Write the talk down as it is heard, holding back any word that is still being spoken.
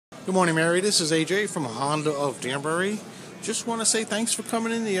Good morning, Mary. This is AJ from Honda of Danbury. Just want to say thanks for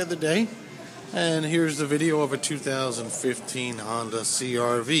coming in the other day. And here's the video of a 2015 Honda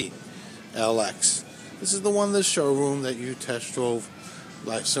CR-V LX. This is the one in the showroom that you test drove,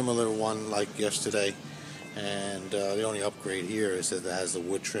 like similar one like yesterday. And the only upgrade here is that it has the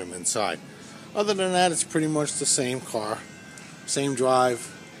wood trim inside. Other than that, it's pretty much the same car, same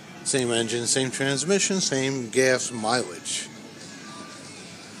drive, same engine, same transmission, same gas mileage.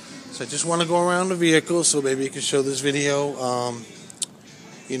 So I just want to go around the vehicle so maybe you can show this video,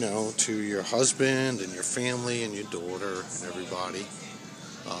 to your husband and your family and your daughter and everybody,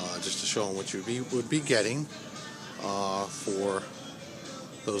 just to show them what you would be getting for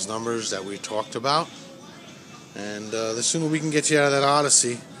those numbers that we talked about. And the sooner we can get you out of that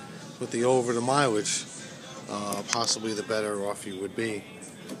Odyssey with the over the mileage, possibly the better off you would be,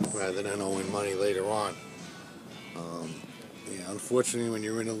 rather than owing money later on. Unfortunately, when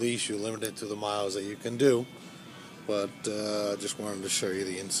you're in a lease, you're limited to the miles that you can do. But I just wanted to show you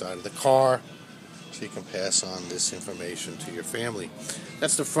the inside of the car so you can pass on this information to your family.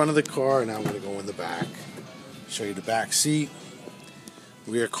 That's the front of the car. Now I'm going to go in the back. Show you the back seat,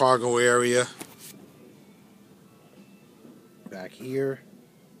 rear cargo area. Back here,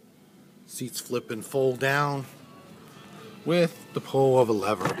 seats flip and fold down with the pull of a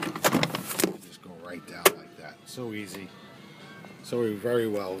lever. Just go right down like that. So easy. So very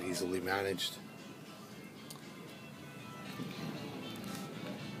well, easily managed.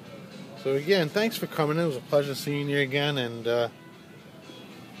 So again, thanks for coming in. It was a pleasure seeing you again. And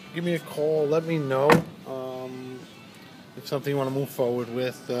give me a call. Let me know if something you want to move forward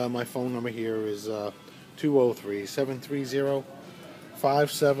with. My phone number here is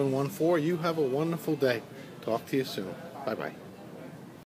 203-730-5714. You have a wonderful day. Talk to you soon. Bye-bye.